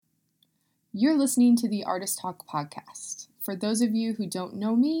You're listening to the Artist Talk podcast. For those of you who don't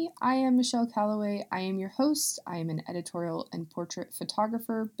know me, I am Michelle Calloway. I am your host. I am an editorial and portrait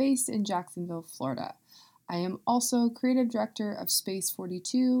photographer based in Jacksonville, Florida. I am also creative director of Space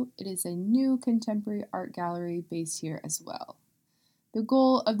 42. It is a new contemporary art gallery based here as well. The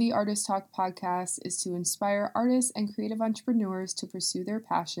goal of the Artist Talk podcast is to inspire artists and creative entrepreneurs to pursue their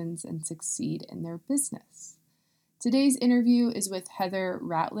passions and succeed in their business. Today's interview is with Heather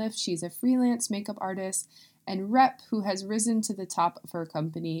Ratliff. She's a freelance makeup artist and rep who has risen to the top of her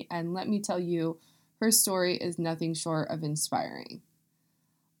company. And let me tell you, her story is nothing short of inspiring.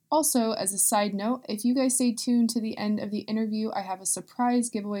 Also, as a side note, if you guys stay tuned to the end of the interview, I have a surprise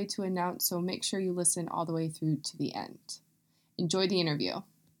giveaway to announce, so make sure you listen all the way through to the end. Enjoy the interview.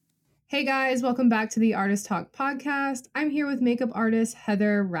 Hey guys, welcome back to the Artist Talk podcast. I'm here with makeup artist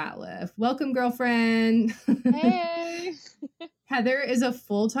Heather Ratliff. Welcome, girlfriend. Hey. Heather is a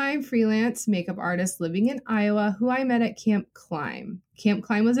full-time freelance makeup artist living in Iowa who I met at Camp Climb. Camp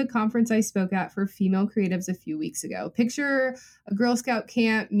Climb was a conference I spoke at for female creatives a few weeks ago. Picture a Girl Scout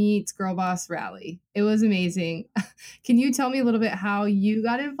camp meets Girl Boss rally. It was amazing. Can you tell me a little bit how you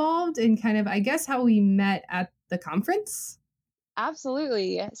got involved and kind of, I guess, how we met at the conference?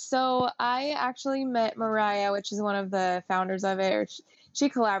 Absolutely. So I actually met Mariah, which is one of the founders of it, or she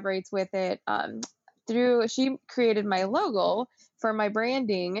collaborates with it she created my logo for my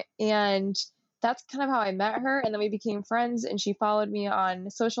branding. And that's kind of how I met her. And then we became friends and she followed me on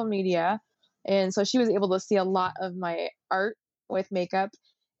social media. And so she was able to see a lot of my art with makeup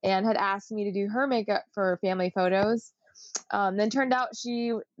and had asked me to do her makeup for family photos. Then turned out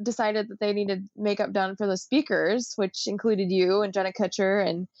she decided that they needed makeup done for the speakers, which included you and Jenna Kutcher,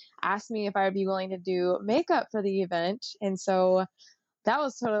 and asked me if I would be willing to do makeup for the event. And so that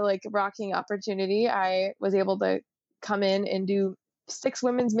was sort of like a rocking opportunity. I was able to come in and do 6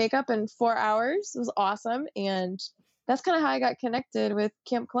 women's makeup in 4 hours. It was awesome. And that's kind of how I got connected with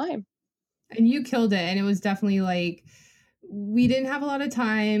Camp Climb. And you killed it. And it was definitely like, we didn't have a lot of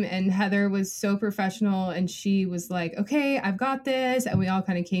time and Heather was so professional and she was like, okay, I've got this. And we all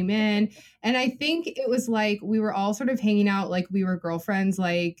kind of came in. And I think it was like, we were all sort of hanging out like we were girlfriends.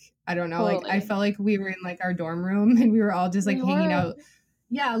 Like, I don't know, Totally. like I felt like we were in like our dorm room and we were all just like hanging out.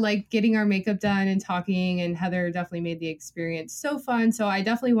 Yeah, like getting our makeup done and talking, and Heather definitely made the experience so fun. So I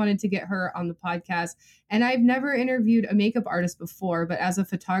definitely wanted to get her on the podcast. And I've never interviewed a makeup artist before, but as a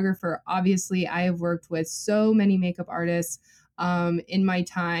photographer, obviously I have worked with so many makeup artists in my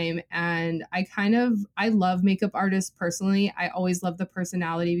time. And I love makeup artists personally. I always love the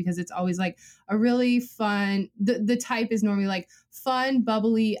personality because it's always like a really fun, the type is normally like fun,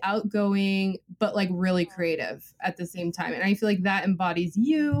 bubbly, outgoing, but like really creative at the same time. And I feel like that embodies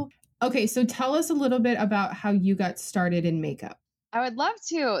you. Okay, so tell us a little bit about how you got started in makeup. I would love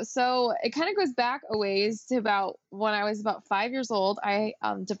to. So it kind of goes back a ways to about when I was about 5 years old. I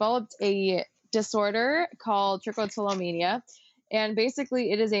developed a disorder called trichotillomania. And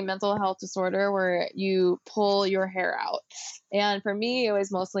basically, it is a mental health disorder where you pull your hair out. And for me, it was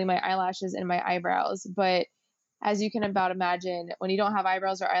mostly my eyelashes and my eyebrows. But as you can about imagine, when you don't have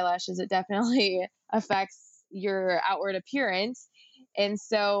eyebrows or eyelashes, it definitely affects your outward appearance. And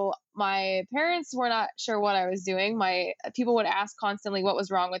so my parents were not sure what I was doing. My people would ask constantly what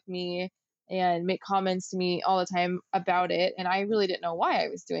was wrong with me and make comments to me all the time about it. And I really didn't know why I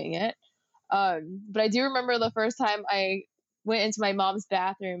was doing it. But I do remember the first time I went into my mom's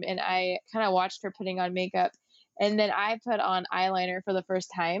bathroom and I kind of watched her putting on makeup. And then I put on eyeliner for the first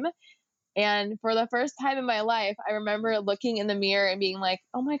time. And for the first time in my life, I remember looking in the mirror and being like,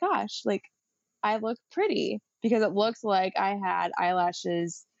 oh my gosh, like I look pretty, because it looks like I had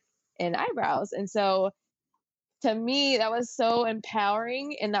eyelashes and eyebrows. And so to me, that was so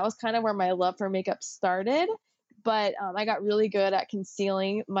empowering. And that was kind of where my love for makeup started. But I got really good at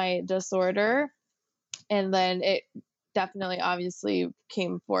concealing my disorder. And then it definitely obviously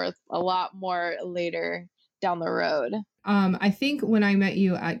came forth a lot more later down the road. I think when I met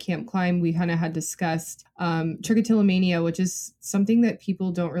you at Camp Climb, we kind of had discussed trichotillomania, which is something that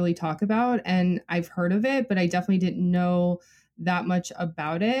people don't really talk about. And I've heard of it, but I definitely didn't know that much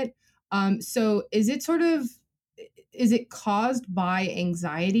about it. So is it caused by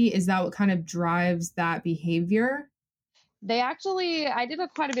anxiety? Is that what kind of drives that behavior? I did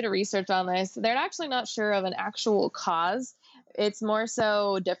quite a bit of research on this. They're actually not sure of an actual cause. It's more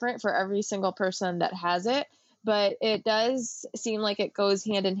so different for every single person that has it. But it does seem like it goes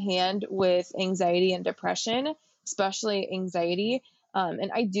hand in hand with anxiety and depression, especially anxiety.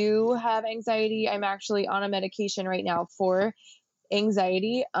 And I do have anxiety. I'm actually on a medication right now for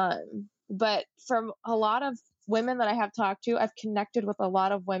anxiety. But from a lot of women that I have talked to, I've connected with a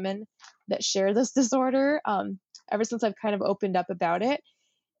lot of women that share this disorder, ever since I've kind of opened up about it.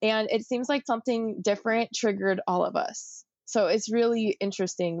 And it seems like something different triggered all of us. So it's really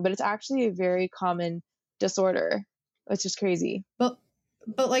interesting, but it's actually a very common disorder, which is crazy.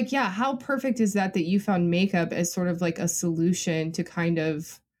 But like, yeah, how perfect is that you found makeup as sort of like a solution to kind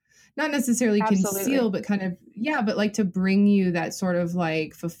of not necessarily Absolutely. conceal, but kind of, yeah, but like to bring you that sort of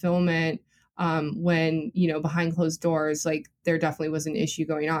like fulfillment when, you know, behind closed doors, like there definitely was an issue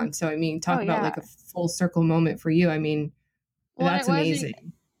going on. So, I mean, Oh, talk about yeah. like a full circle moment for you. I mean, Well, and it that's wasn't,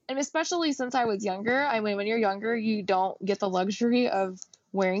 amazing. and especially since I was younger, I mean, when you're younger, you don't get the luxury of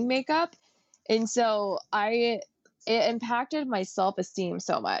wearing makeup. And so it impacted my self-esteem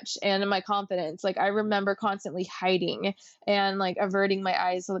so much and my confidence. Like I remember constantly hiding and like averting my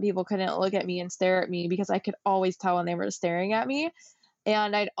eyes so that people couldn't look at me and stare at me because I could always tell when they were staring at me.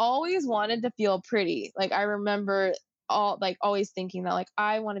 And I'd always wanted to feel pretty. Like I remember always thinking that like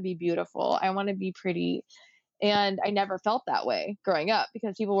I want to be beautiful. I want to be pretty. And I never felt that way growing up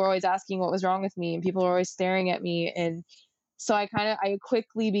because people were always asking what was wrong with me and people were always staring at me. And so I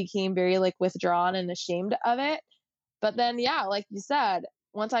quickly became very like withdrawn and ashamed of it. But then, yeah, like you said,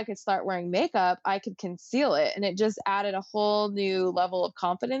 once I could start wearing makeup, I could conceal it. And it just added a whole new level of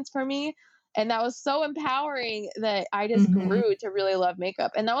confidence for me. And that was so empowering that I just Hmm. grew to really love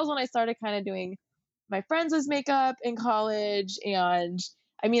makeup. And that was when I started kind of doing my friends' makeup in college. And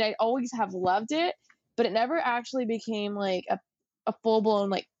I mean, I always have loved it, but it never actually became like a full blown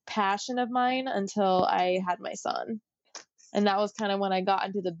like passion of mine until I had my son. And that was kind of when I got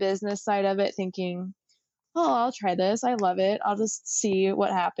into the business side of it, thinking, oh, I'll try this. I love it. I'll just see what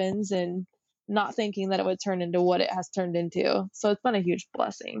happens, and not thinking that it would turn into what it has turned into. So it's been a huge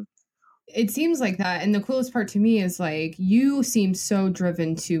blessing. It seems like that. And the coolest part to me is like you seem so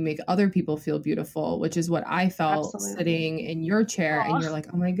driven to make other people feel beautiful, which is what I felt Absolutely. sitting in your chair. And Aw. you're like,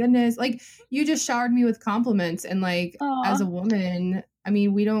 oh my goodness. Like you just showered me with compliments. And like as Aw. a woman, I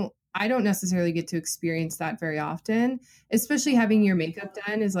mean, I don't necessarily get to experience that very often, especially having your makeup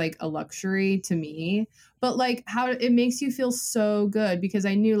done is like a luxury to me. But like how it makes you feel so good because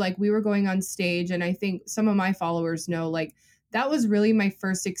I knew like we were going on stage and I think some of my followers know like that was really my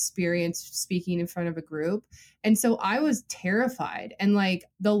first experience speaking in front of a group. And so I was terrified. And like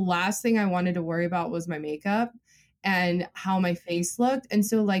the last thing I wanted to worry about was my makeup and how my face looked. And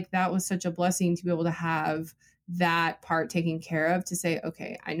so, like, that was such a blessing to be able to have that part taken care of to say,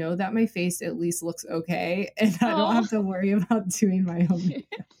 okay, I know that my face at least looks okay. And I don't Oh, have to worry about doing my own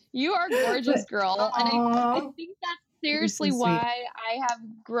makeup. you are gorgeous, But, girl. And I oh, think that's you're so seriously sweet. why I have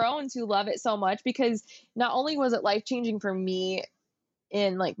grown to love it so much, because not only was it life changing for me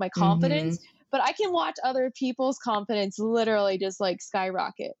in like my Hmm. confidence, but I can watch other people's confidence literally just like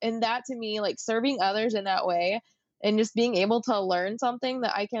skyrocket. And that to me, like serving others in that way and just being able to learn something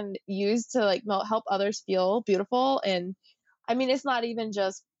that I can use to like help others feel beautiful. And I mean, it's not even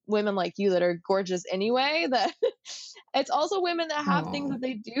just women like you that are gorgeous anyway, that it's also women that have things Oh, that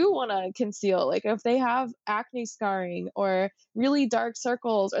they do want to conceal. Like if they have acne scarring or really dark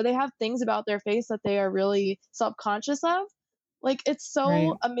circles, or they have things about their face that they are really self-conscious of, like it's so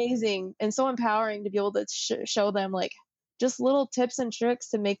right. amazing and so empowering to be able to show them like just little tips and tricks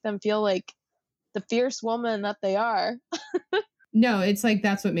to make them feel like the fierce woman that they are. No, it's like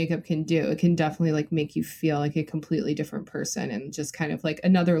that's what makeup can do. It can definitely like make you feel like a completely different person and just kind of like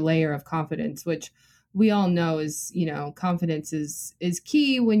another layer of confidence, which we all know is, you know, confidence is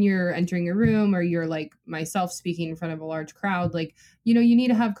key when you're entering a room or you're like myself speaking in front of a large crowd. Like, you know, you need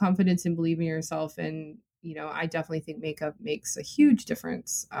to have confidence and believe in yourself. And, you know, I definitely think makeup makes a huge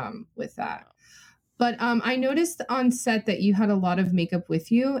difference with that. But I noticed on set that you had a lot of makeup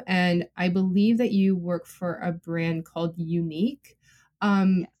with you, and I believe that you work for a brand called Unique.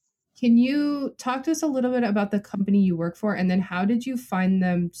 Um, Yes. can you talk to us a little bit about the company you work for, and then how did you find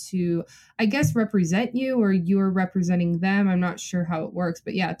them to, I guess, represent you, or you're representing them? I'm not sure how it works,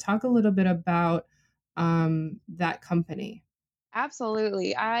 but yeah, talk a little bit about that company.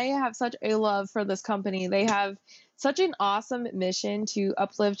 Absolutely. I have such a love for this company. They have such an awesome mission to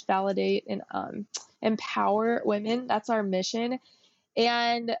uplift, validate, and empower women. That's our mission.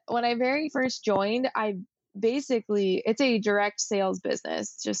 And when I very first joined, it's a direct sales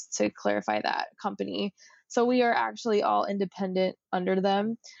business, just to clarify that company. So we are actually all independent under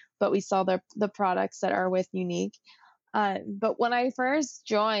them, but we sell the products that are with Unique. But when I first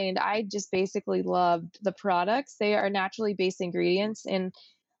joined, I just basically loved the products. They are naturally based ingredients, and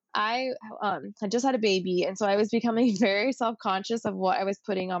I had just had a baby, and so I was becoming very self conscious of what I was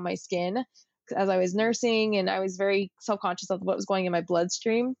putting on my skin as I was nursing, and I was very self conscious of what was going in my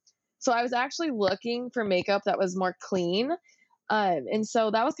bloodstream. So I was actually looking for makeup that was more clean. And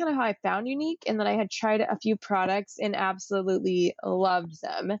so that was kind of how I found Unique. And then I had tried a few products and absolutely loved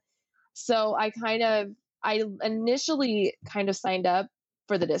them. So I initially kind of signed up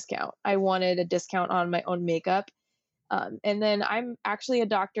for the discount. I wanted a discount on my own makeup. And then I'm actually a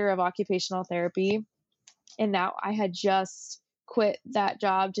doctor of occupational therapy. And now I had just quit that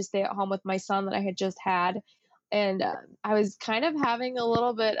job to stay at home with my son that I had just had. And I was kind of having a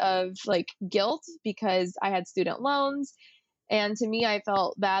little bit of like guilt because I had student loans. And to me, I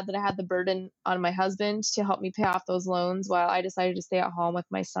felt bad that I had the burden on my husband to help me pay off those loans while I decided to stay at home with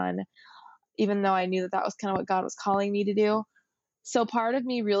my son, even though I knew that that was kind of what God was calling me to do. So part of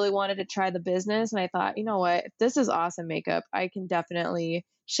me really wanted to try the business. And I thought, you know what, if this is awesome makeup, I can definitely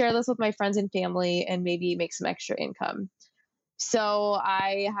share this with my friends and family and maybe make some extra income. So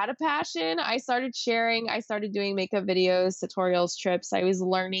I had a passion. I started sharing. I started doing makeup videos, tutorials, trips. I was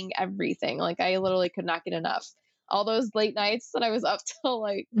learning everything. Like I literally could not get enough. All those late nights that I was up till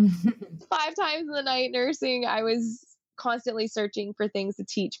like 5 times in the night nursing, I was constantly searching for things to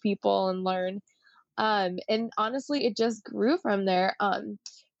teach people and learn. And honestly, it just grew from there.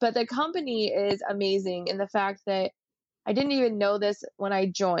 But the company is amazing in the fact that I didn't even know this when I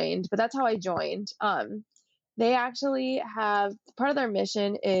joined, but that's how I joined. They actually have part of their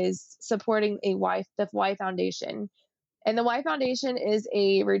mission is supporting the Y Foundation. And the Y Foundation is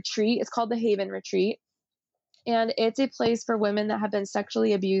a retreat. It's called the Haven Retreat. And it's a place for women that have been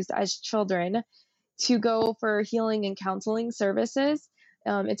sexually abused as children to go for healing and counseling services.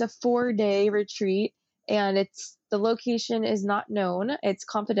 It's a 4-day retreat, and the location is not known. It's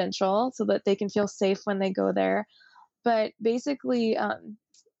confidential so that they can feel safe when they go there. But basically,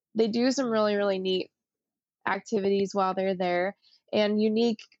 they do some really, really neat activities while they're there, and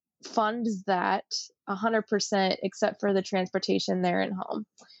Unique funds that 100% except for the transportation there and home.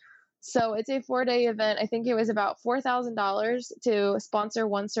 So it's a 4-day event. I think it was about $4,000 to sponsor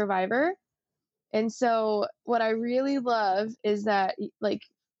one survivor. And so what I really love is that like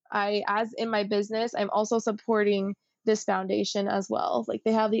as in my business, I'm also supporting this foundation as well. Like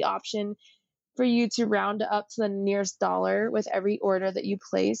they have the option for you to round up to the nearest dollar with every order that you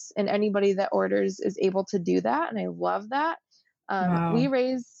place, and anybody that orders is able to do that. And I love that. We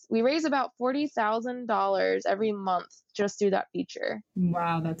Wow. raise about $40,000 every month just through that feature.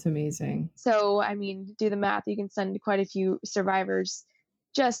 Wow, that's amazing. So, I mean, do the math. You can send quite a few survivors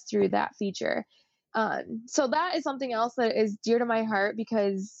just through that feature. So that is something else that is dear to my heart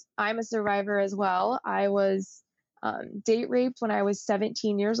because I'm a survivor as well. I was date raped when I was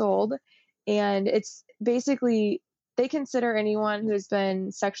 17 years old. And it's basically, they consider anyone who's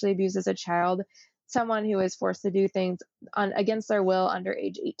been sexually abused as a child someone who is forced to do things against their will under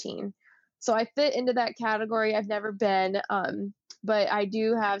age 18. So I fit into that category. I've never been, but I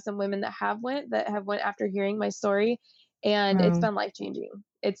do have some women that have went after hearing my story, and it's Wow. been life changing.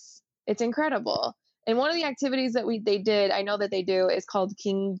 It's incredible. And one of the activities that they did, I know that they do, is called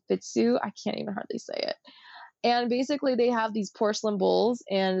King Bitsu. I can't even hardly say it. And basically, they have these porcelain bowls,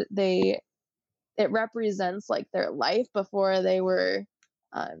 and it represents like their life before they were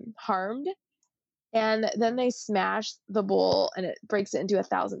harmed. And then they smash the bowl and it breaks it into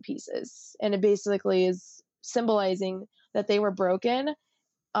 1,000 pieces. And it basically is symbolizing that they were broken.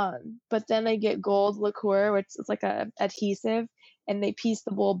 But then they get gold liqueur, which is like a adhesive, and they piece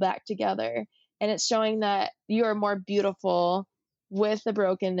the bowl back together. And it's showing that you are more beautiful with the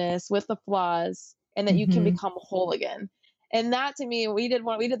brokenness, with the flaws, and that you can Mm-hmm. become whole again. And that to me, we did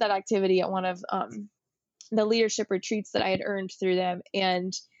that activity at one of the leadership retreats that I had earned through them.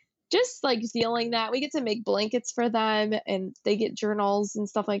 And just like feeling that we get to make blankets for them and they get journals and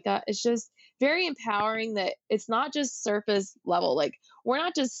stuff like that. It's just very empowering that it's not just surface level. Like we're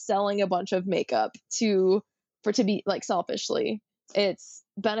not just selling a bunch of makeup to be like selfishly. It's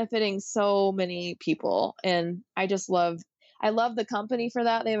benefiting so many people. And I love the company for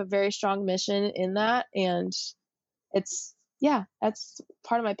that. They have a very strong mission in that. And that's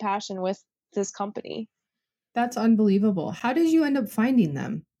part of my passion with this company. That's unbelievable. How did you end up finding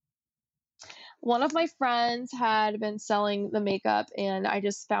them? One of my friends had been selling the makeup and I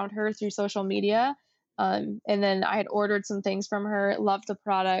just found her through social media. And then I had ordered some things from her, loved the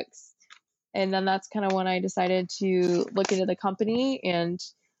products. And then that's kind of when I decided to look into the company, and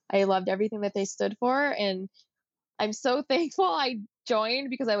I loved everything that they stood for. And I'm so thankful I joined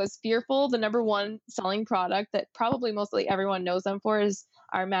because I was fearful. The number one selling product that probably mostly everyone knows them for is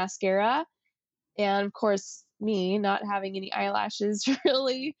our mascara. And of course, me not having any eyelashes,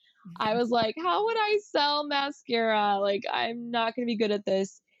 really, I was like, how would I sell mascara? Like, I'm not going to be good at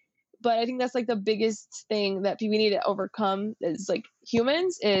this. But I think that's like the biggest thing that we need to overcome is like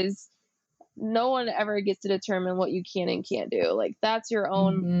humans is no one ever gets to determine what you can and can't do. Like that's your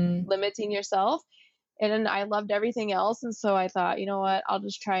own Mm-hmm. limiting yourself. And then I loved everything else. And so I thought, you know what, I'll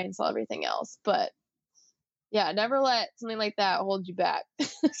just try and sell everything else. But yeah, never let something like that hold you back.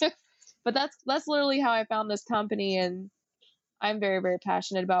 But that's literally how I found this company. And I'm very, very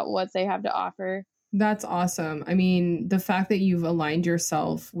passionate about what they have to offer. That's awesome. I mean, the fact that you've aligned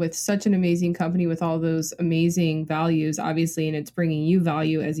yourself with such an amazing company with all those amazing values, obviously, and it's bringing you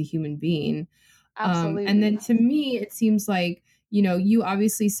value as a human being. And then Absolutely. to me, it seems like, you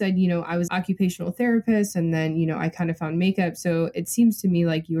obviously said, I was occupational therapist and then, I kind of found makeup. So it seems to me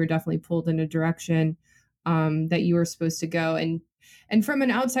like you were definitely pulled in a direction that you were supposed to go. And from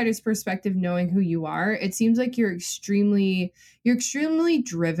an outsider's perspective, knowing who you are, it seems like you're extremely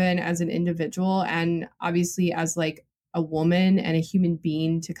driven as an individual and obviously as like a woman and a human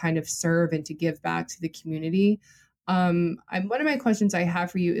being to kind of serve and to give back to the community. One of my questions I have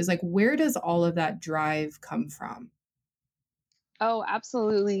for you is like, where does all of that drive come from? Oh,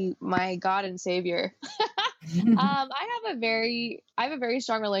 absolutely. My God and Savior. I have a very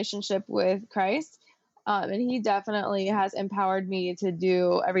strong relationship with Christ. And he definitely has empowered me to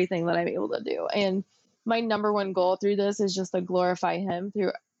do everything that I'm able to do. And my number one goal through this is just to glorify him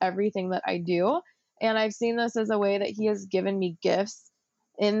through everything that I do. And I've seen this as a way that he has given me gifts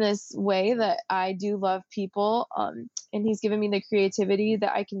in this way that I do love people. And he's given me the creativity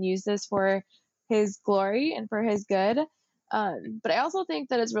that I can use this for his glory and for his good. But I also think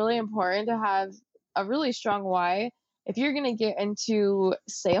that it's really important to have a really strong why. If you're going to get into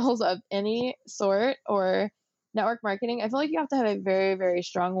sales of any sort or network marketing, I feel like you have to have a very, very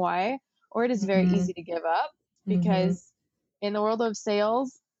strong why, or it is very Hmm. easy to give up Hmm. because in the world of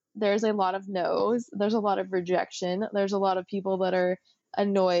sales, there's a lot of no's, there's a lot of rejection, there's a lot of people that are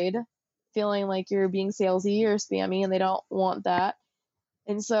annoyed, feeling like you're being salesy or spammy, and they don't want that.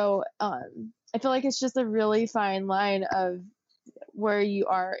 And so I feel like it's just a really fine line of where you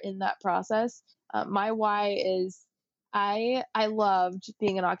are in that process. My why is I loved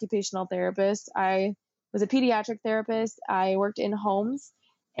being an occupational therapist. I was a pediatric therapist. I worked in homes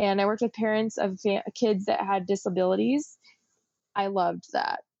and I worked with parents of kids that had disabilities. I loved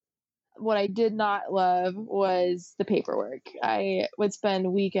that. What I did not love was the paperwork. I would spend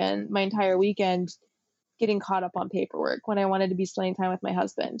my entire weekend getting caught up on paperwork when I wanted to be spending time with my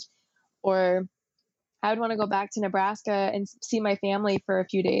husband, or I would want to go back to Nebraska and see my family for a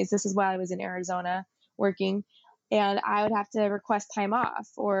few days. This is while I was in Arizona working. And I would have to request time off,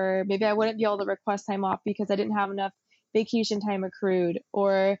 or maybe I wouldn't be able to request time off because I didn't have enough vacation time accrued,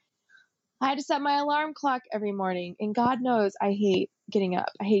 or I had to set my alarm clock every morning. And God knows I hate getting up.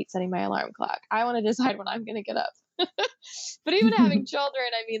 I hate setting my alarm clock. I want to decide when I'm going to get up. But even having children,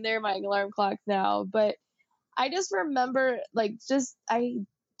 I mean, they're my alarm clocks now. But I just remember, like, I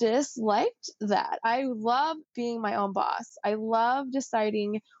disliked that. I love being my own boss. I love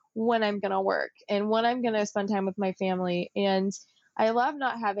deciding when I'm going to work and when I'm going to spend time with my family. And I love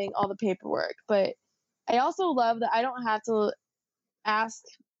not having all the paperwork. But I also love that I don't have to ask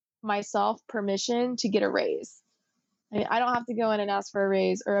myself permission to get a raise. I mean, I don't have to go in and ask for a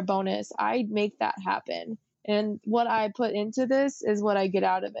raise or a bonus. I make that happen. And what I put into this is what I get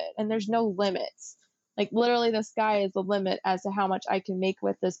out of it. And there's no limits. Like literally the sky is the limit as to how much I can make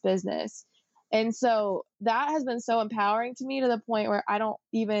with this business. And so that has been so empowering to me to the point where I don't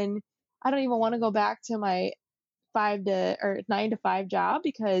even want to go back to my 9 to 5 job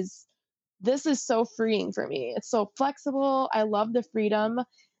because this is so freeing for me. It's so flexible. I love the freedom.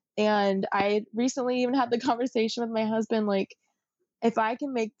 And I recently even had the conversation with my husband, like, if I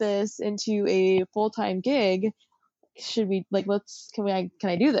can make this into a full-time gig, should we like can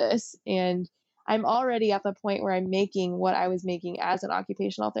I do this? And I'm already at the point where I'm making what I was making as an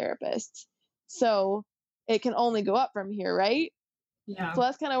occupational therapist. So it can only go up from here, right? Yeah. So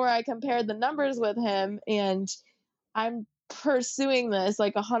that's kind of where I compared the numbers with him, and I'm pursuing this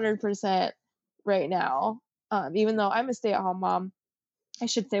like 100% right now. Even though I'm a stay-at-home mom, I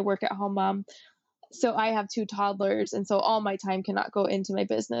should say work at home mom. So I have 2 toddlers, and so all my time cannot go into my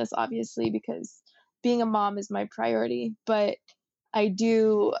business, obviously, because being a mom is my priority. But I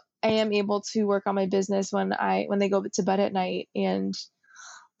am able to work on my business when they go to bed at night, and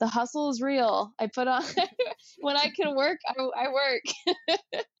the hustle is real. I put on when I can work, I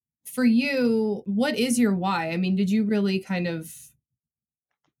work. For you, what is your why? I mean, did you really kind of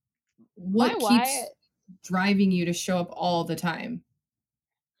My what why. keeps driving you to show up all the time?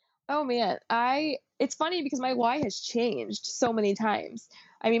 Oh man, I it's funny because my why has changed so many times.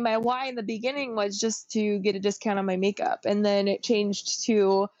 I mean, my why in the beginning was just to get a discount on my makeup, and then it changed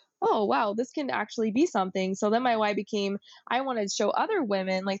to oh, wow, this can actually be something. So then my why became, I want to show other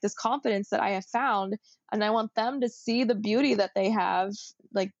women like this confidence that I have found. And I want them to see the beauty that they have,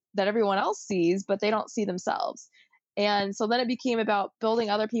 like that everyone else sees, but they don't see themselves. And so then it became about building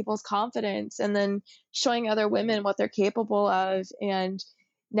other people's confidence and then showing other women what they're capable of. And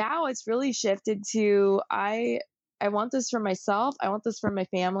now it's really shifted to I want this for myself. I want this for my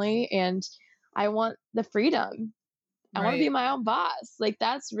family, and I want the freedom. I want to be Right. my own boss. Like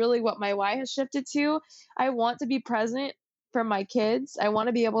that's really what my why has shifted to. I want to be present for my kids. I want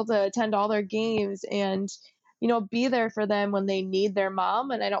to be able to attend all their games and, be there for them when they need their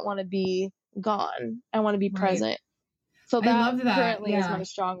mom. And I don't want to be gone. I want to be Right. present. So I that love that. currently is Yeah. my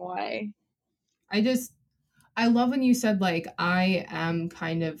strong why. I just, I love when you said, like, I am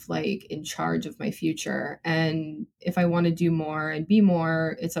kind of like in charge of my future. And if I want to do more and be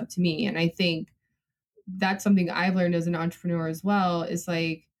more, it's up to me. And I think that's something I've learned as an entrepreneur as well is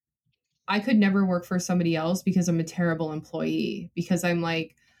like, I could never work for somebody else because I'm a terrible employee, because I'm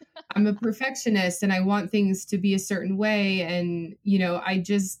a perfectionist and I want things to be a certain way. And,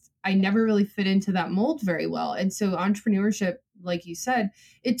 I never really fit into that mold very well. And so entrepreneurship, like you said,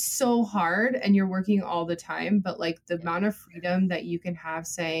 it's so hard and you're working all the time, but like the Yeah. amount of freedom that you can have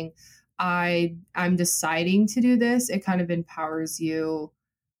saying, I'm deciding to do this, it kind of empowers you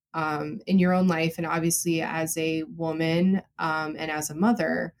in your own life. And obviously as a woman and as a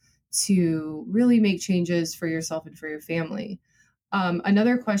mother to really make changes for yourself and for your family.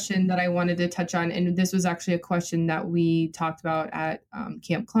 Another question that I wanted to touch on, and this was actually a question that we talked about at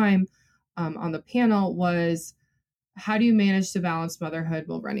Camp Climb on the panel, was how do you manage to balance motherhood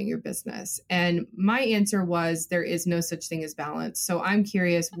while running your business? And my answer was there is no such thing as balance. So I'm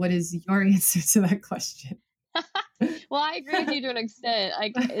curious, what is your answer to that question? Well, I agree with you to an extent.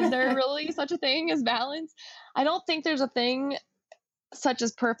 Like, is there really such a thing as balance? I don't think there's a thing such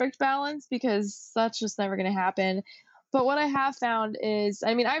as perfect balance because that's just never going to happen. But what I have found is,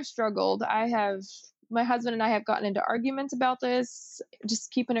 I mean, I've struggled. My husband and I have gotten into arguments about this,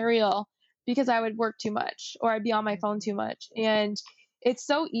 just keeping it real, because I would work too much or I'd be on my phone too much. And it's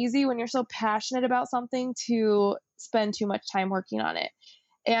so easy when you're so passionate about something to spend too much time working on it.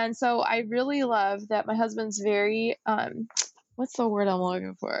 And so I really love that my husband's very, what's the word I'm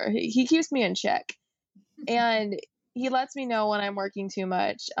looking for? He keeps me in check and he lets me know when I'm working too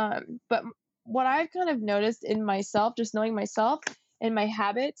much. But what I've kind of noticed in myself, just knowing myself and my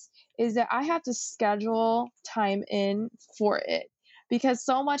habits, is that I have to schedule time in for it because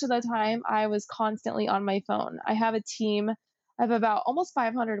so much of the time I was constantly on my phone. I have a team of about almost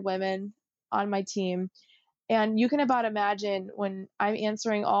 500 women on my team. And you can about imagine when I'm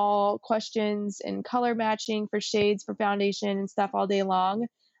answering all questions and color matching for shades for foundation and stuff all day long,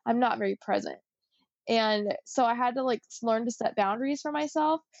 I'm not very present. And so I had to like learn to set boundaries for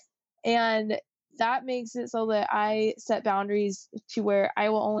myself. And that makes it so that I set boundaries to where I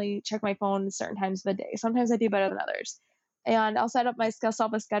will only check my phone certain times of the day. Sometimes I do better than others. And I'll set up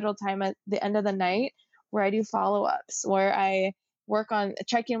myself a scheduled time at the end of the night where I do follow ups, where I work on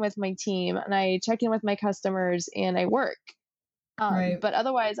check in with my team and I check in with my customers and I work. Right. But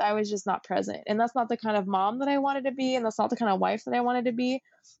otherwise, I was just not present. And that's not the kind of mom that I wanted to be. And that's not the kind of wife that I wanted to be.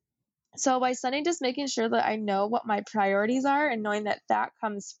 So by setting, just making sure that I know what my priorities are and knowing that that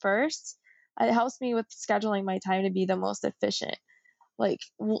comes first, it helps me with scheduling my time to be the most efficient. Like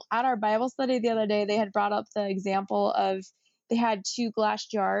at our Bible study the other day, they had brought up the example of they had two glass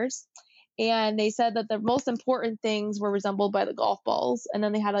jars and they said that the most important things were resembled by the golf balls. And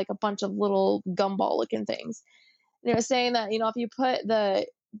then they had like a bunch of little gumball looking things. They were saying that, if you put the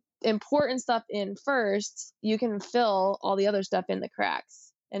important stuff in first, you can fill all the other stuff in the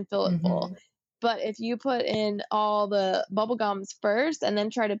cracks and fill it full. Hmm. But if you put in all the bubble gums first and then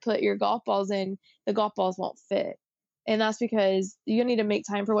try to put your golf balls in, the golf balls won't fit. And that's because you need to make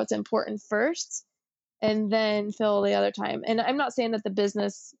time for what's important first and then fill the other time. And I'm not saying that the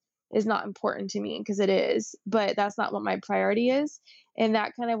business is not important to me because it is, but that's not what my priority is. And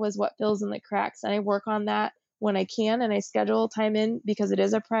that kind of was what fills in the cracks. And I work on that when I can and I schedule time in because it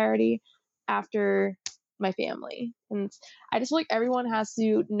is a priority after my family. And I just feel like everyone has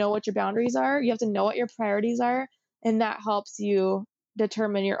to know what your boundaries are. You have to know what your priorities are. And that helps you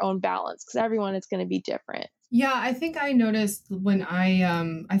determine your own balance because everyone is going to be different. Yeah, I think I noticed when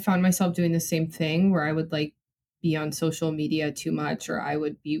I found myself doing the same thing where I would like be on social media too much or I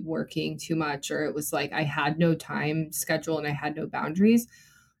would be working too much or it was like I had no time schedule and I had no boundaries.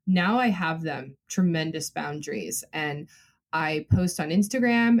 Now I have them, tremendous boundaries, and I post on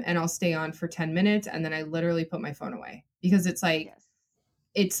Instagram and I'll stay on for 10 minutes and then I literally put my phone away because it's like Yes.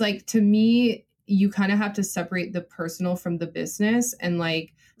 it's like to me, you kind of have to separate the personal from the business. And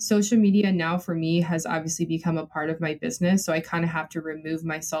like social media now for me has obviously become a part of my business. So I kind of have to remove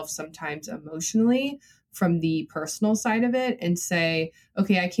myself sometimes emotionally from the personal side of it and say,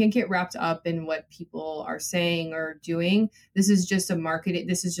 okay, I can't get wrapped up in what people are saying or doing. This is just a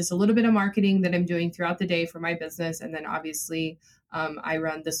little bit of marketing that I'm doing throughout the day for my business. And then obviously I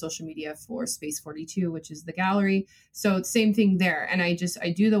run the social media for Space 42, which is the gallery. So same thing there. And I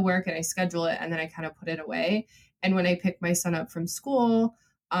do the work and I schedule it and then I kind of put it away. And when I pick my son up from school,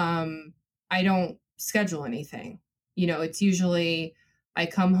 I don't schedule anything. It's usually I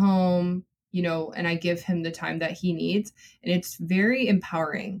come home, and I give him the time that he needs. And it's very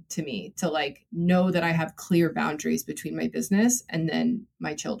empowering to me to like know that I have clear boundaries between my business and then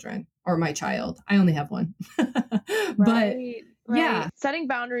my children or my child. I only have one. But yeah, setting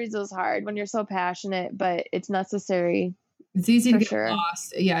boundaries is hard when you're so passionate, but it's necessary. It's easy to get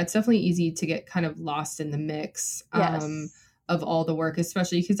lost. Yeah, it's definitely easy to get kind of lost in the mix of all the work,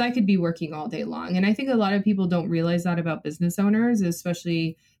 especially because I could be working all day long. And I think a lot of people don't realize that about business owners,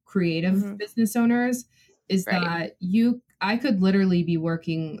 especially creative business owners, is that I could literally be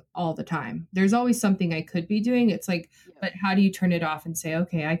working all the time. There's always something I could be doing. It's like, but how do you turn it off and say,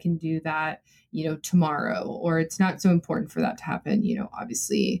 okay, I can do that, tomorrow, or it's not so important for that to happen,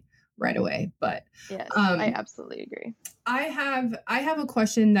 obviously right away. But yes, I absolutely agree. I have a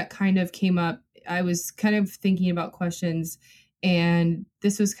question that kind of came up. I was kind of thinking about questions, and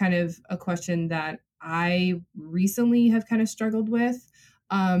this was kind of a question that I recently have kind of struggled with.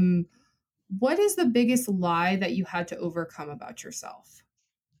 What is the biggest lie that you had to overcome about yourself?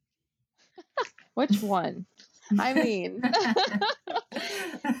 Which one? I mean,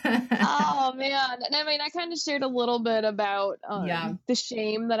 oh man. And I mean, I kind of shared a little bit about the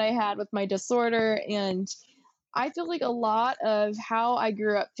shame that I had with my disorder. And I feel like a lot of how I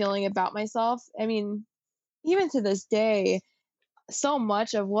grew up feeling about myself, I mean, even to this day, so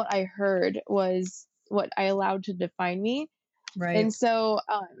much of what I heard was what I allowed to define me. Right. And so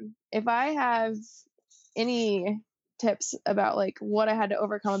if I have any tips about like what I had to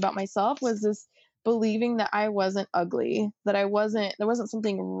overcome about myself, was this believing that I wasn't ugly, that there wasn't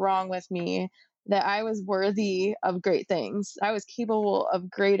something wrong with me, that I was worthy of great things. I was capable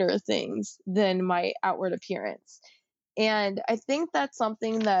of greater things than my outward appearance. And I think that's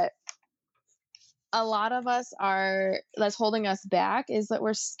something that a lot of us that's holding us back, is that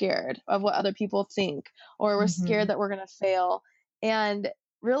we're scared of what other people think, or we're scared that we're going to fail. And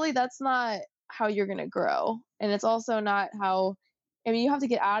really, that's not how you're going to grow. And it's also not you have to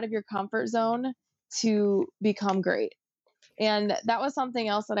get out of your comfort zone to become great. And that was something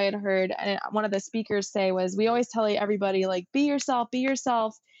else that I had heard. And one of the speakers say was, we always tell everybody, like, be yourself, be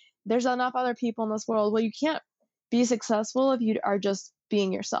yourself. There's enough other people in this world. Well, you can't be successful if you are just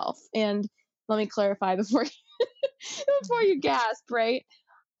being yourself. And let me clarify before you gasp, right?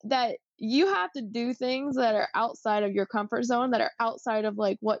 That you have to do things that are outside of your comfort zone, that are outside of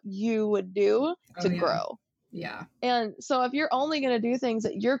like what you would do to grow. Yeah. And so if you're only going to do things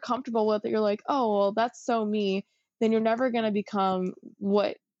that you're comfortable with, that you're like, oh, well, that's so me, then you're never going to become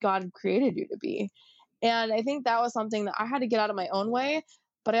what God created you to be. And I think that was something that I had to get out of my own way,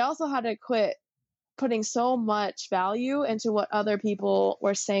 but I also had to quit putting so much value into what other people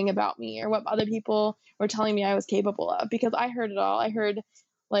were saying about me, or what other people were telling me I was capable of, because I heard it all. I heard,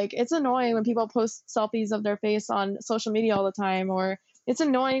 like, it's annoying when people post selfies of their face on social media all the time, or it's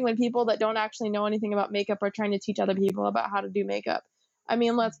annoying when people that don't actually know anything about makeup are trying to teach other people about how to do makeup. I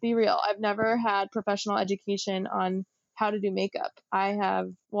mean, let's be real. I've never had professional education on how to do makeup. I have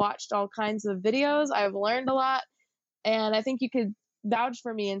watched all kinds of videos. I've learned a lot. And I think you could vouch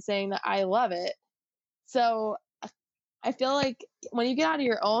for me in saying that I love it. So I feel like when you get out of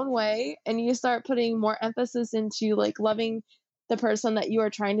your own way and you start putting more emphasis into like loving the person that you are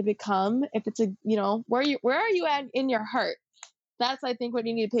trying to become, if it's where are you at in your heart? That's, I think, what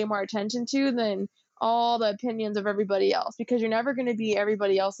you need to pay more attention to than all the opinions of everybody else, because you're never going to be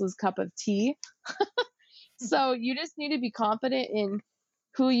everybody else's cup of tea. So you just need to be confident in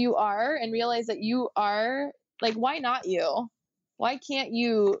who you are and realize that you are, like, why not you? Why can't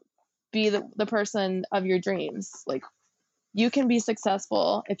you be the person of your dreams? Like, you can be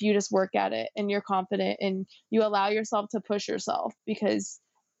successful if you just work at it and you're confident and you allow yourself to push yourself, because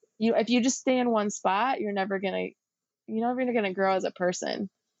if you just stay in one spot, you're never going to grow as a person.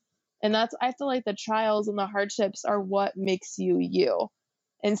 And I feel like the trials and the hardships are what makes you you.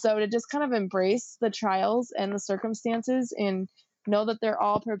 And so to just kind of embrace the trials and the circumstances and know that they're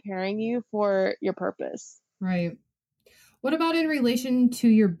all preparing you for your purpose. Right. What about in relation to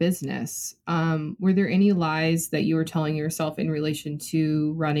your business? Were there any lies that you were telling yourself in relation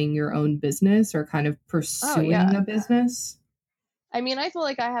to running your own business or kind of Oh pursuing yeah. a business? I mean, I feel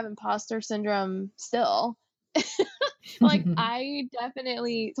like I have imposter syndrome still. Like, I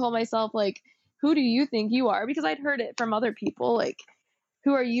definitely told myself, like, who do you think you are? Because I'd heard it from other people. Like,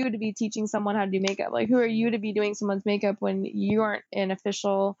 who are you to be teaching someone how to do makeup? Like, who are you to be doing someone's makeup when you aren't an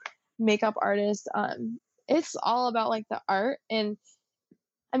official makeup artist? It's all about like the art. And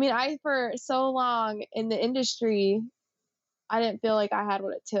I mean, I, for so long in the industry, I didn't feel like I had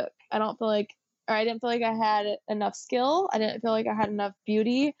what it took. I don't feel like, or I didn't feel like I had enough skill. I didn't feel like I had enough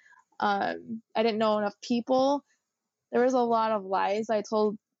beauty. I didn't know enough people. There was a lot of lies I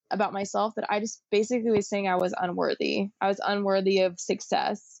told about myself that I just basically was saying I was unworthy. I was unworthy of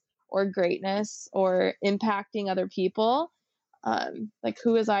success or greatness or impacting other people. Like,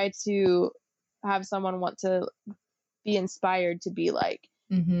 who was I to have someone want to be inspired to be like?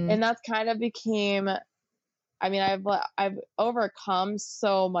 Mm-hmm. And that's kind of became, I mean, I've overcome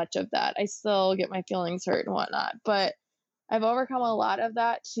so much of that. I still get my feelings hurt and whatnot, but I've overcome a lot of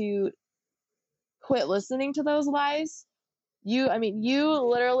that to quit listening to those lies. I mean, you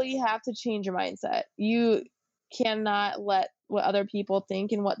literally have to change your mindset. You cannot let what other people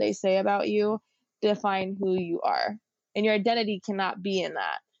think and what they say about you define who you are. And your identity cannot be in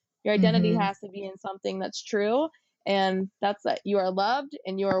that. Your identity Mm-hmm. has to be in something that's true. And that's that you are loved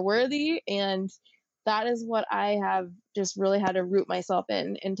and you are worthy. And that is what I have just really had to root myself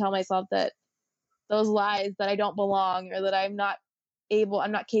in and tell myself that those lies that I don't belong or that I'm not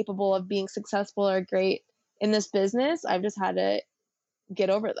capable of being successful or great in this business. I've just had to get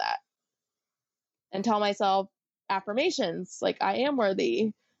over that and tell myself affirmations like I am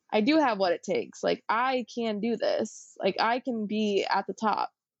worthy. I do have what it takes. Like, I can do this. Like, I can be at the top.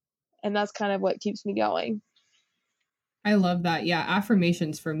 And that's kind of what keeps me going. I love that. Yeah,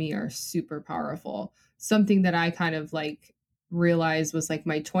 affirmations for me are super powerful. Something that I kind of like realized was like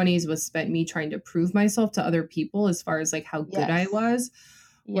my 20s was spent me trying to prove myself to other people as far as like how good I Yes. was.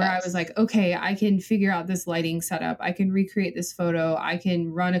 Where I was Yes. like, okay, I can figure out this lighting setup. I can recreate this photo. I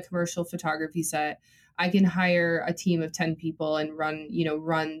can run a commercial photography set. I can hire a team of 10 people and run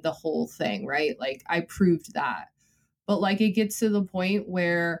the whole thing, right? Like I proved that. But like it gets to the point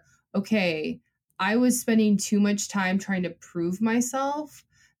where, okay, I was spending too much time trying to prove myself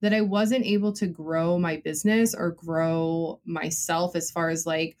that I wasn't able to grow my business or grow myself as far as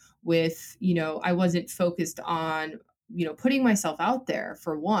like I wasn't focused on, putting myself out there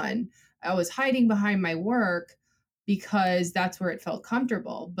for one. I was hiding behind my work because that's where it felt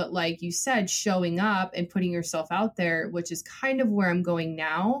comfortable. But like you said, showing up and putting yourself out there, which is kind of where I'm going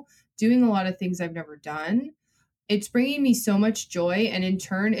now, doing a lot of things I've never done, it's bringing me so much joy, and in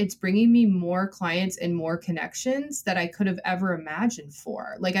turn it's bringing me more clients and more connections that I could have ever imagined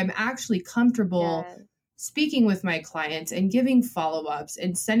for. Like I'm actually comfortable Yes. speaking with my clients and giving follow-ups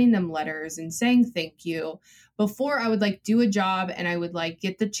and sending them letters and saying thank you. Before I would like do a job and I would like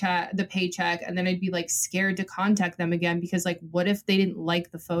get the paycheck, and then I'd be like scared to contact them again because like what if they didn't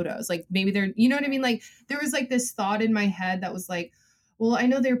like the photos? Like maybe they're, you know what I mean? Like there was like this thought in my head that was like, well, I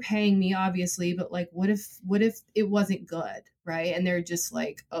know they're paying me obviously, but like what if it wasn't good, right? And they're just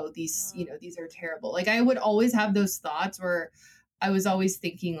like, oh, these are terrible. Like I would always have those thoughts where I was always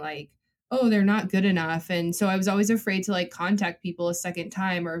thinking like, oh, they're not good enough. And so I was always afraid to like contact people a second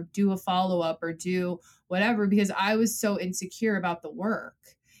time or do a follow-up or do whatever because I was so insecure about the work.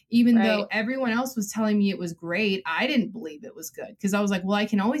 Even though Right. everyone else was telling me it was great, I didn't believe it was good because I was like, well, I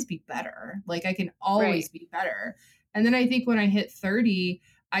can always be better. Like I can always Right. be better. And then I think when I hit 30,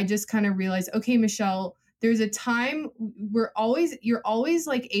 I just kind of realized, okay, Michelle, there's a time you're always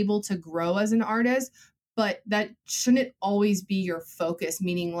like able to grow as an artist, but that shouldn't always be your focus,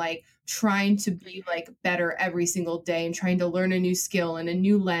 meaning like trying to be like better every single day and trying to learn a new skill and a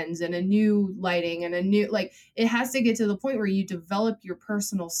new lens and a new lighting and a new, like, it has to get to the point where you develop your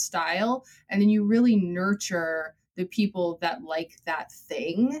personal style and then you really nurture the people that like that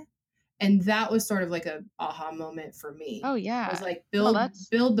thing. And that was sort of like a aha moment for me. Oh It was yeah. like No, build that's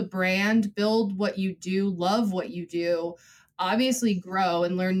build the brand, build what you do, love what you do, obviously yes. grow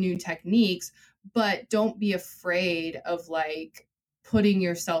and learn new techniques, but don't be afraid of like putting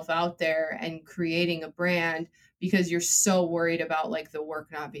yourself out there and creating a brand because you're so worried about like the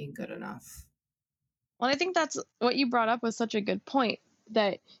work not being good enough. Well, I think that's what you brought up was such a good point,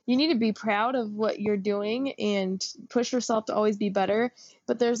 that you need to be proud of what you're doing and push yourself to always be better.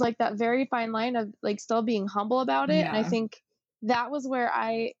 But there's like that very fine line of like still being humble about it. And I Yeah. think that was where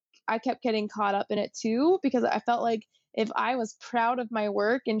I kept getting caught up in it too, because I felt like if I was proud of my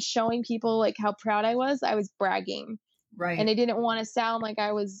work and showing people like how proud I was bragging. And Right. I didn't want to sound like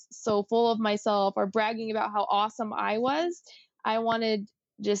I was so full of myself or bragging about how awesome I was. I wanted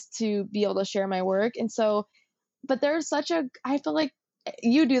just to be able to share my work. And so, but there's such a, I feel like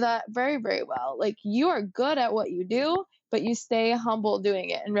you do that very, very well. Like you are good at what you do, but you stay humble doing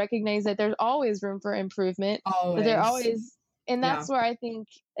it and recognize that there's always room for improvement, that there Always. always, and Yeah. that's where I think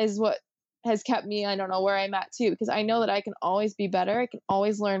is what has kept me, I don't know, where I'm at too, because I know that I can always be better. I can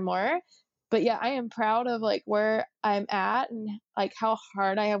always learn more. But yeah, I am proud of like where I'm at and like how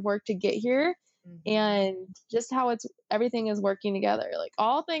hard I have worked to get here Mhm. and just how it's everything is working together. Like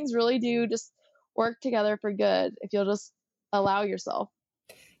all things really do just work together for good if you'll just allow yourself.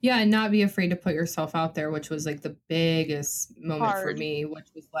 Yeah, and not be afraid to put yourself out there, which was like the biggest moment for Hard. me, which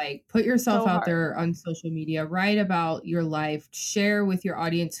was like put yourself So out hard. there on social media, write about your life, share with your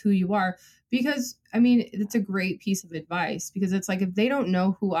audience who you are. Because I mean, it's a great piece of advice because it's like if they don't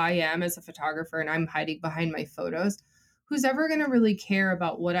know who I am as a photographer and I'm hiding behind my photos, who's ever going to really care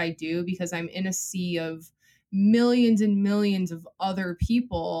about what I do because I'm in a sea of millions and millions of other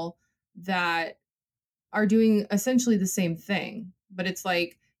people that are doing essentially the same thing. But it's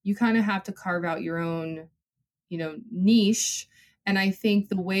like you kind of have to carve out your own, niche. And I think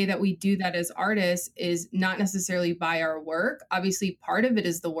the way that we do that as artists is not necessarily by our work. Obviously, part of it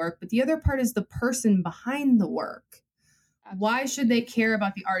is the work, but the other part is the person behind the work. Why should Absolutely. they care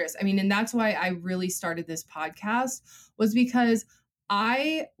about the artist? I mean, and that's why I really started this podcast was because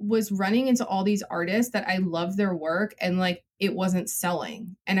I was running into all these artists that I love their work and like it wasn't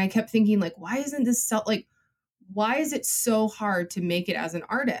selling. And I kept thinking like, why isn't this sell like why is it so hard to make it as an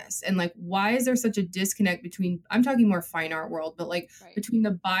artist? And like, why is there such a disconnect between, I'm talking more fine art world, but like Right. between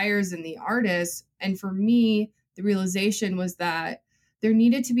the buyers and the artists? And for me, the realization was that there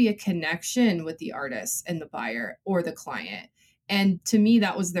needed to be a connection with the artist and the buyer or the client. And to me,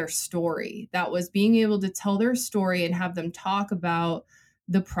 that was their story. That was being able to tell their story and have them talk about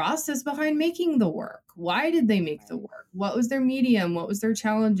the process behind making the work. Why did they make the Right. work? What was their medium? What was their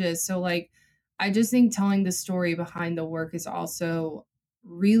challenges? So, like, I just think telling the story behind the work is also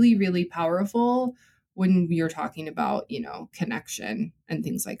really, really powerful when you're talking about, connection and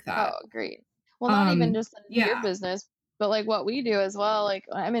things like Oh, that. great. Well, not even just in your Yeah, business, but like what we do as well. Like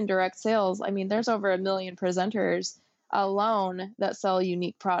I'm in direct sales. I mean, there's over 1 million presenters alone that sell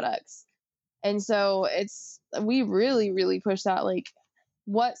unique products. And so we really, really push that. Like,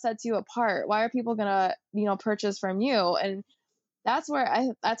 what sets you apart? Why are people gonna, purchase from you? And that's what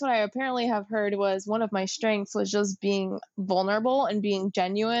I apparently have heard was one of my strengths was just being vulnerable and being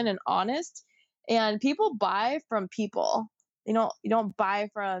genuine and honest. And people buy from people. You don't buy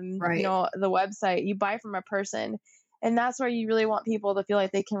from, right. the website. You buy from a person. And that's where you really want people to feel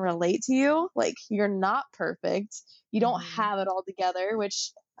like they can relate to you. Like you're not perfect. You don't Mhm. have it all together,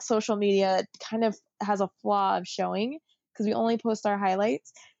 which social media kind of has a flaw of showing because we only post our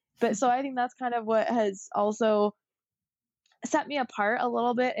highlights. But so I think that's kind of what has also set me apart a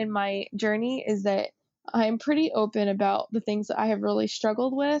little bit in my journey is that I'm pretty open about the things that I have really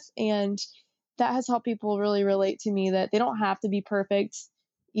struggled with. And that has helped people really relate to me that they don't have to be perfect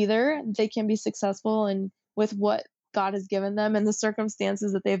either. They can be successful and with what God has given them and the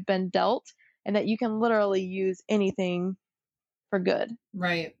circumstances that they've been dealt, and that you can literally use anything for good.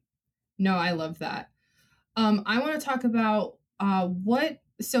 Right. No, I love that. I want to talk about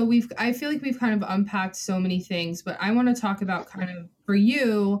I feel like we've kind of unpacked so many things, but I want to talk about kind of for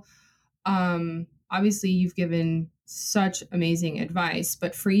you. Obviously you've given such amazing advice,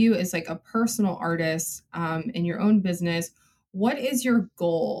 but for you as like a personal artist in your own business, what is your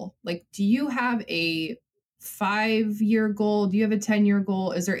goal? Like, do you have a 5-year goal? Do you have a 10-year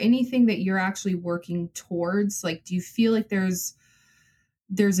goal? Is there anything that you're actually working towards? Like, do you feel like there's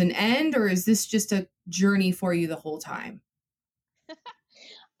an end, or is this just a journey for you the whole time?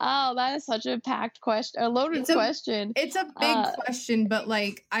 Oh, that is such a packed question, a loaded It's a question. it's a big Uh, question, but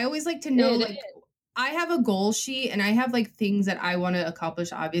like I always like to know it like I have a goal sheet and I have like things that I want to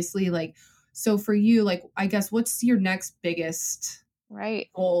accomplish obviously like so for you like I guess what's your next biggest right.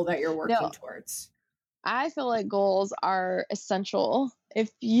 goal that you're working No, towards? I feel like goals are essential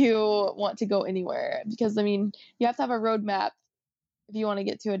if you want to go anywhere because I mean, you have to have a roadmap if you want to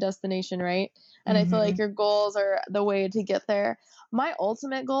get to a destination, right? And I feel like Mhm. your goals are the way to get there. My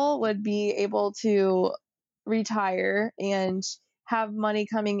ultimate goal would be able to retire and have money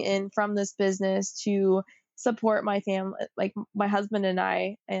coming in from this business to support my family, like my husband and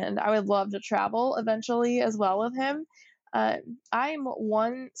I. And I would love to travel eventually as well with him. Uh, I'm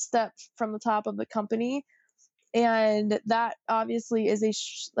one step from the top of the company, and that obviously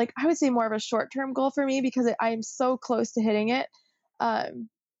is like I would say more of a short term goal for me because I am so close to hitting it. Um,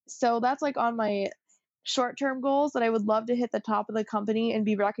 so that's like on my short-term goals that I would love to hit the top of the company and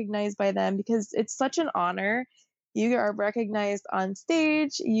be recognized by them, because it's such an honor. You are recognized on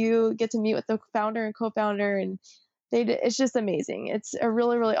stage, you get to meet with the founder and co-founder, and it's just amazing. It's a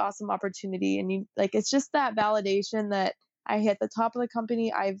really, really awesome opportunity. And it's just that validation that I hit the top of the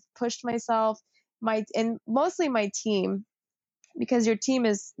company. I've pushed myself, and mostly my team, because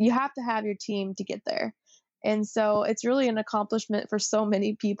you have to have your team to get there. And so it's really an accomplishment for so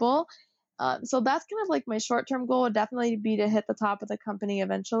many people. So that's kind of like my short-term goal would definitely be to hit the top of the company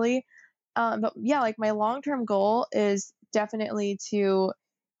eventually. But yeah, like my long-term goal is definitely to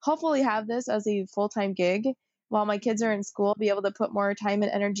hopefully have this as a full-time gig while my kids are in school, be able to put more time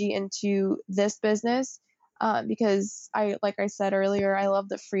and energy into this business. Because like I said earlier, I love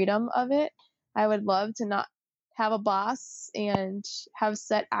the freedom of it. I would love to not have a boss and have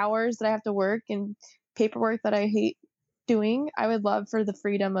set hours that I have to work and paperwork that I hate doing. I would love for the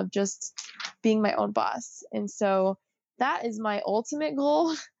freedom of just being my own boss. And so that is my ultimate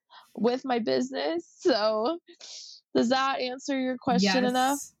goal with my business. So does that answer your question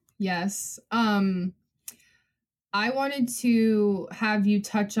enough? Yes. I wanted to have you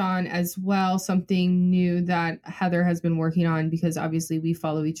touch on as well something new that Heather has been working on, because obviously we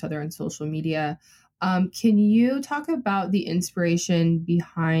follow each other on social media. Can you talk about the inspiration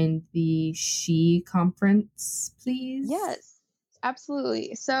behind the She conference, please? Yes,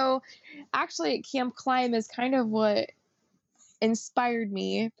 absolutely. So actually at Camp Climb is kind of what inspired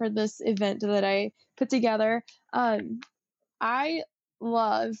me for this event that I put together. I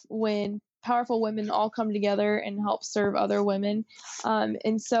love when powerful women all come together and help serve other women.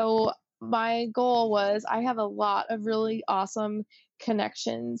 And so my goal was I have a lot of really awesome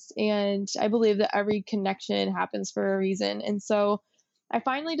connections, and I believe that every connection happens for a reason. And so I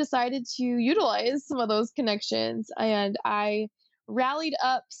finally decided to utilize some of those connections, and I rallied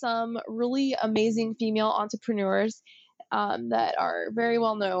up some really amazing female entrepreneurs that are very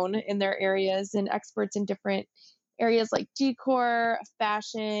well known in their areas and experts in different areas like decor,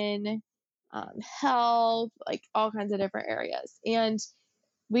 fashion, health, like all kinds of different areas. And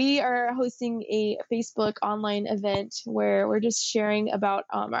we are hosting a Facebook online event where we're just sharing about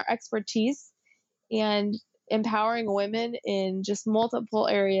our expertise and empowering women in just multiple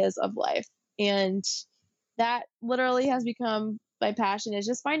areas of life. And that literally has become my passion, is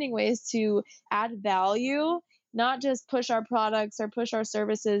just finding ways to add value, not just push our products or push our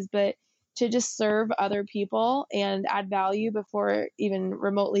services, but to just serve other people and add value before even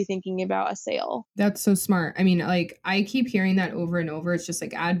remotely thinking about a sale. That's so smart. I mean, like, I keep hearing that over and over. It's just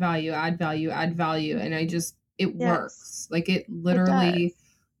like add value, add value, add value. And it works. Like, it literally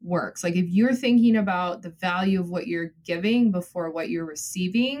works. Like, if you're thinking about the value of what you're giving before what you're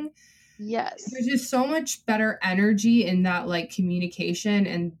receiving, there's just so much better energy in that, like, communication.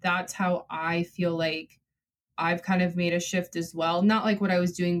 And that's how I feel like I've kind of made a shift as well. Not like what I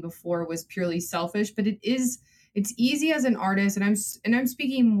was doing before was purely selfish, but it's easy as an artist. And I'm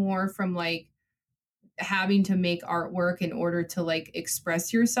speaking more from like having to make artwork in order to like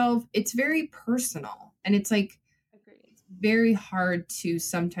express yourself. It's very personal, and it's like it's very hard to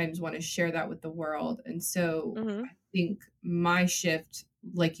sometimes want to share that with the world. And so I think my shift,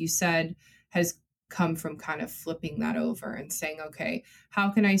 like you said, has come from kind of flipping that over and saying, okay, how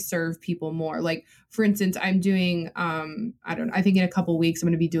can I serve people more? Like, for instance, I'm doing, I think in a couple weeks, I'm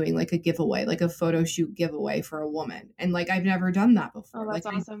going to be doing like a giveaway, like a photo shoot giveaway for a woman. And like, I've never done that before. Oh, that's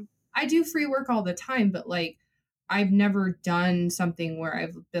like, awesome. I do free work all the time, but like, I've never done something where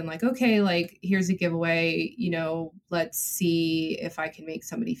I've been like, okay, like, here's a giveaway, let's see if I can make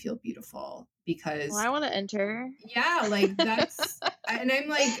somebody feel beautiful, because I want to enter. Yeah, like that's, and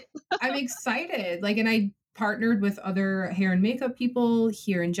I'm excited. Like, and I partnered with other hair and makeup people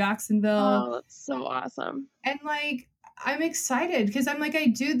here in Jacksonville. Oh, that's so awesome. And like, I'm excited because I'm like,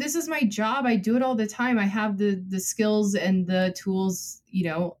 this is my job. I do it all the time. I have the skills and the tools,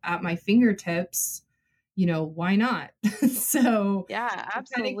 at my fingertips. Why not? So yeah,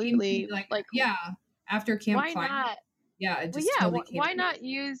 absolutely. After Camp why Climb, not? it just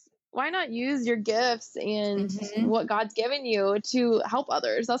why not use your gifts and what God's given you to help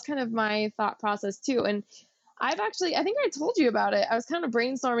others? That's kind of my thought process too. And I think I told you about it. I was kind of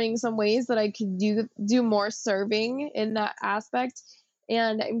brainstorming some ways that I could do more serving in that aspect.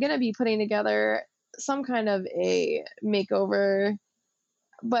 And I'm going to be putting together some kind of a makeover,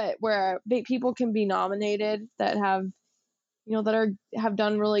 but where people can be nominated that have, have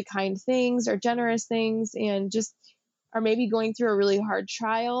done really kind things or generous things, and just are maybe going through a really hard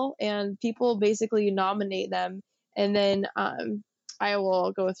trial, and people basically nominate them. And then I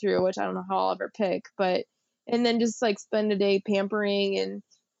will go through, which I don't know how I'll ever pick, and then just like spend a day pampering and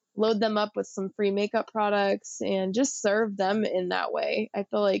load them up with some free makeup products and just serve them in that way. I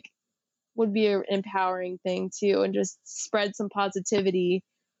feel like would be an empowering thing too, and just spread some positivity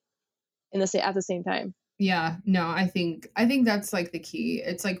at the same time. Yeah, no, I think that's like the key.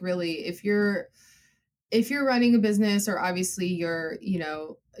 It's like really if you're running a business, or obviously you're,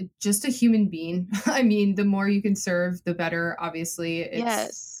 just a human being, I mean, the more you can serve, the better. Obviously,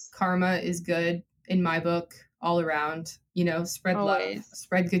 karma is good in my book all around, spread Always. love,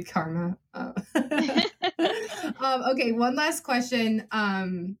 spread good karma. Okay. One last question.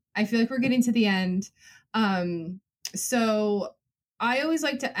 I feel like we're getting to the end. So I always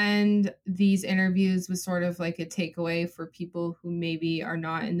like to end these interviews with sort of like a takeaway for people who maybe are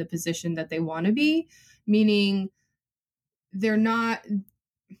not in the position that they want to be, meaning they're not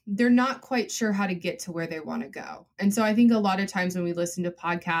quite sure how to get to where they want to go. And so I think a lot of times when we listen to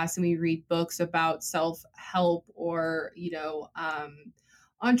podcasts and we read books about self-help or,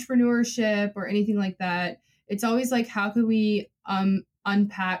 entrepreneurship or anything like that, it's always like, how can we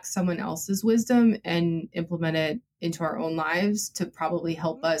unpack someone else's wisdom and implement it into our own lives to probably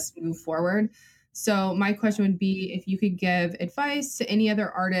help us move forward. So my question would be, if you could give advice to any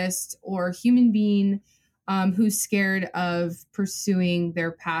other artist or human being who's scared of pursuing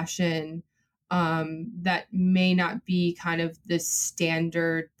their passion, that may not be kind of the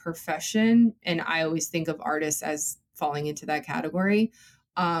standard profession. And I always think of artists as falling into that category.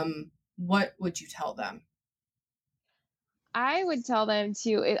 What would you tell them? I would tell them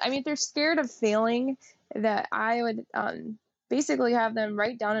to, I mean, if they're scared of failing, that I would basically have them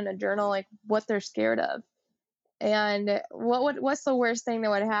write down in a journal, like what they're scared of. And what's the worst thing that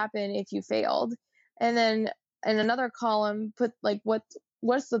would happen if you failed? And then in another column, put like,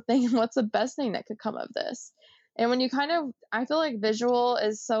 what's the thing, what's the best thing that could come of this? And when you I feel like visual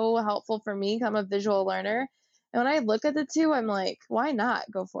is so helpful for me. I'm a visual learner. And when I look at the two, I'm like, why not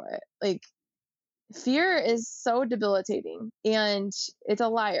go for it? Like, fear is so debilitating, and it's a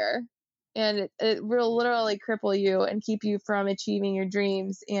liar, and it will literally cripple you and keep you from achieving your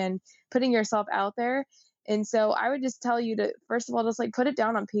dreams and putting yourself out there. And so I would just tell you to, first of all, just like put it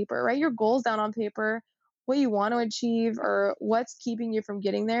down on paper, write your goals down on paper, what you want to achieve or what's keeping you from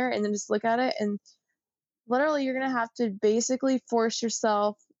getting there. And then just look at it, and literally you're going to have to basically force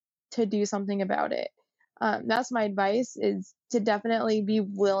yourself to do something about it. That's my advice, is to definitely be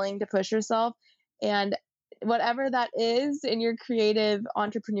willing to push yourself. And whatever that is in your creative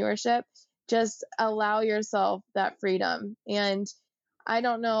entrepreneurship, just allow yourself that freedom. And I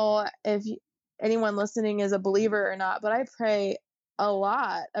don't know if anyone listening is a believer or not, but I pray a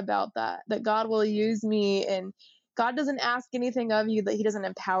lot about that God will use me. And God doesn't ask anything of you that he doesn't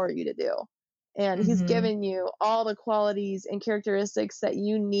empower you to do. And he's given you all the qualities and characteristics that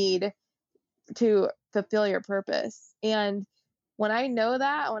you need to fulfill your purpose. And when I know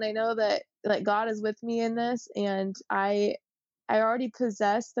that like God is with me in this, and I already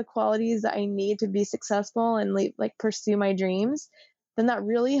possess the qualities that I need to be successful and like pursue my dreams, then that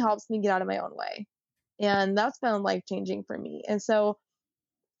really helps me get out of my own way. And that's been life-changing for me. And so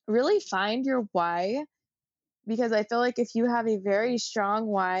really find your why, because I feel like if you have a very strong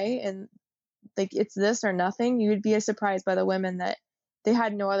why and like it's this or nothing, you would be surprised by the women that they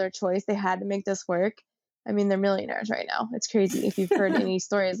had no other choice. They had to make this work. I mean, they're millionaires right now. It's crazy if you've heard any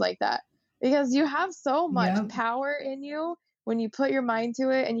stories like that, because you have so much power in you when you put your mind to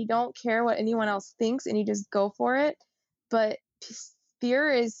it and you don't care what anyone else thinks and you just go for it. But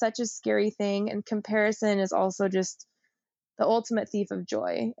fear is such a scary thing, and comparison is also just the ultimate thief of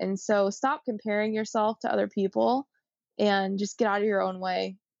joy. And so stop comparing yourself to other people and just get out of your own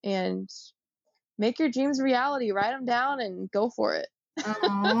way and make your dreams reality. Write them down and go for it.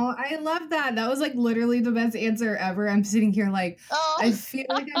 Oh, I love that. That was like literally the best answer ever. I'm sitting here like, I feel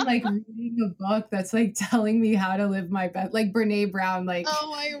like I'm like reading a book that's like telling me how to live my best, like Brene Brown, like,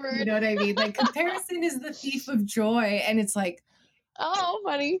 my word. You know what I mean? Like, comparison is the thief of joy. And it's like, oh,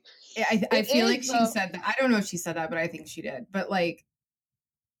 funny. I feel like she said that. I don't know if she said that, but I think she did. But like,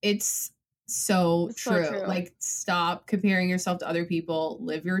 it's so true. Like, stop comparing yourself to other people.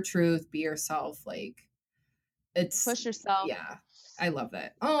 Live your truth. Be yourself. Like, it's push yourself. Yeah. I love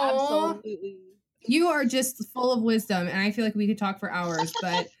that. Oh, absolutely. You are just full of wisdom, and I feel like we could talk for hours,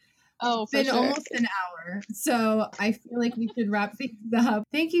 but it's been almost an hour. So I feel like we should wrap things up.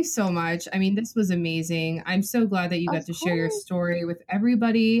 Thank you so much. I mean, this was amazing. I'm so glad that you got to share your story with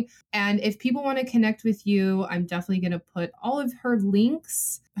everybody. And if people want to connect with you, I'm definitely going to put all of her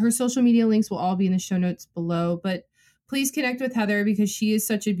links. Her social media links will all be in the show notes below. But please connect with Heather because she is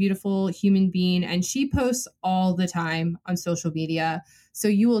such a beautiful human being and she posts all the time on social media. So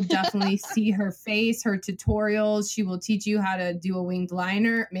you will definitely see her face, her tutorials. She will teach you how to do a winged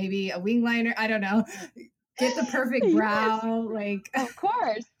liner, maybe a wing liner. I don't know. Get the perfect brow, like of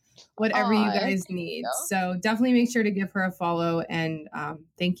course. whatever you guys Thank need. you. So definitely make sure to give her a follow. And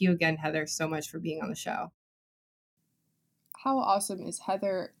thank you again, Heather, so much for being on the show. How awesome is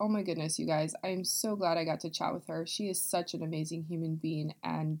Heather? Oh my goodness, you guys. I am so glad I got to chat with her. She is such an amazing human being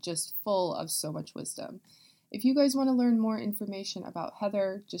and just full of so much wisdom. If you guys want to learn more information about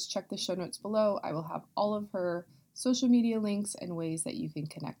Heather, just check the show notes below. I will have all of her social media links and ways that you can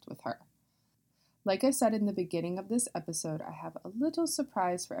connect with her. Like I said in the beginning of this episode, I have a little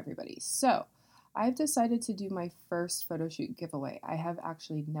surprise for everybody. So, I've decided to do my first photo shoot giveaway. I have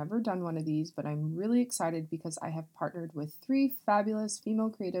actually never done one of these, but I'm really excited because I have partnered with 3 fabulous female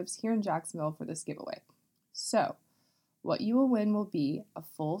creatives here in Jacksonville for this giveaway. So, what you will win will be a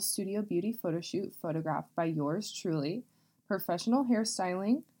full Studio Beauty photo shoot photographed by yours truly, professional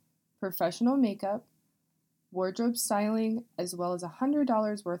hairstyling, professional makeup, wardrobe styling, as well as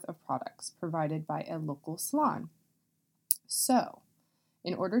 $100 worth of products provided by a local salon. So,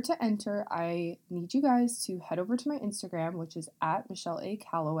 in order to enter, I need you guys to head over to my Instagram, which is at Michelle A.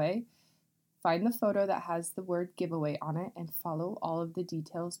 Calloway. Find the photo that has the word giveaway on it and follow all of the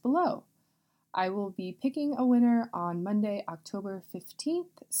details below. I will be picking a winner on Monday, October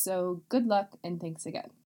 15th, so good luck and thanks again.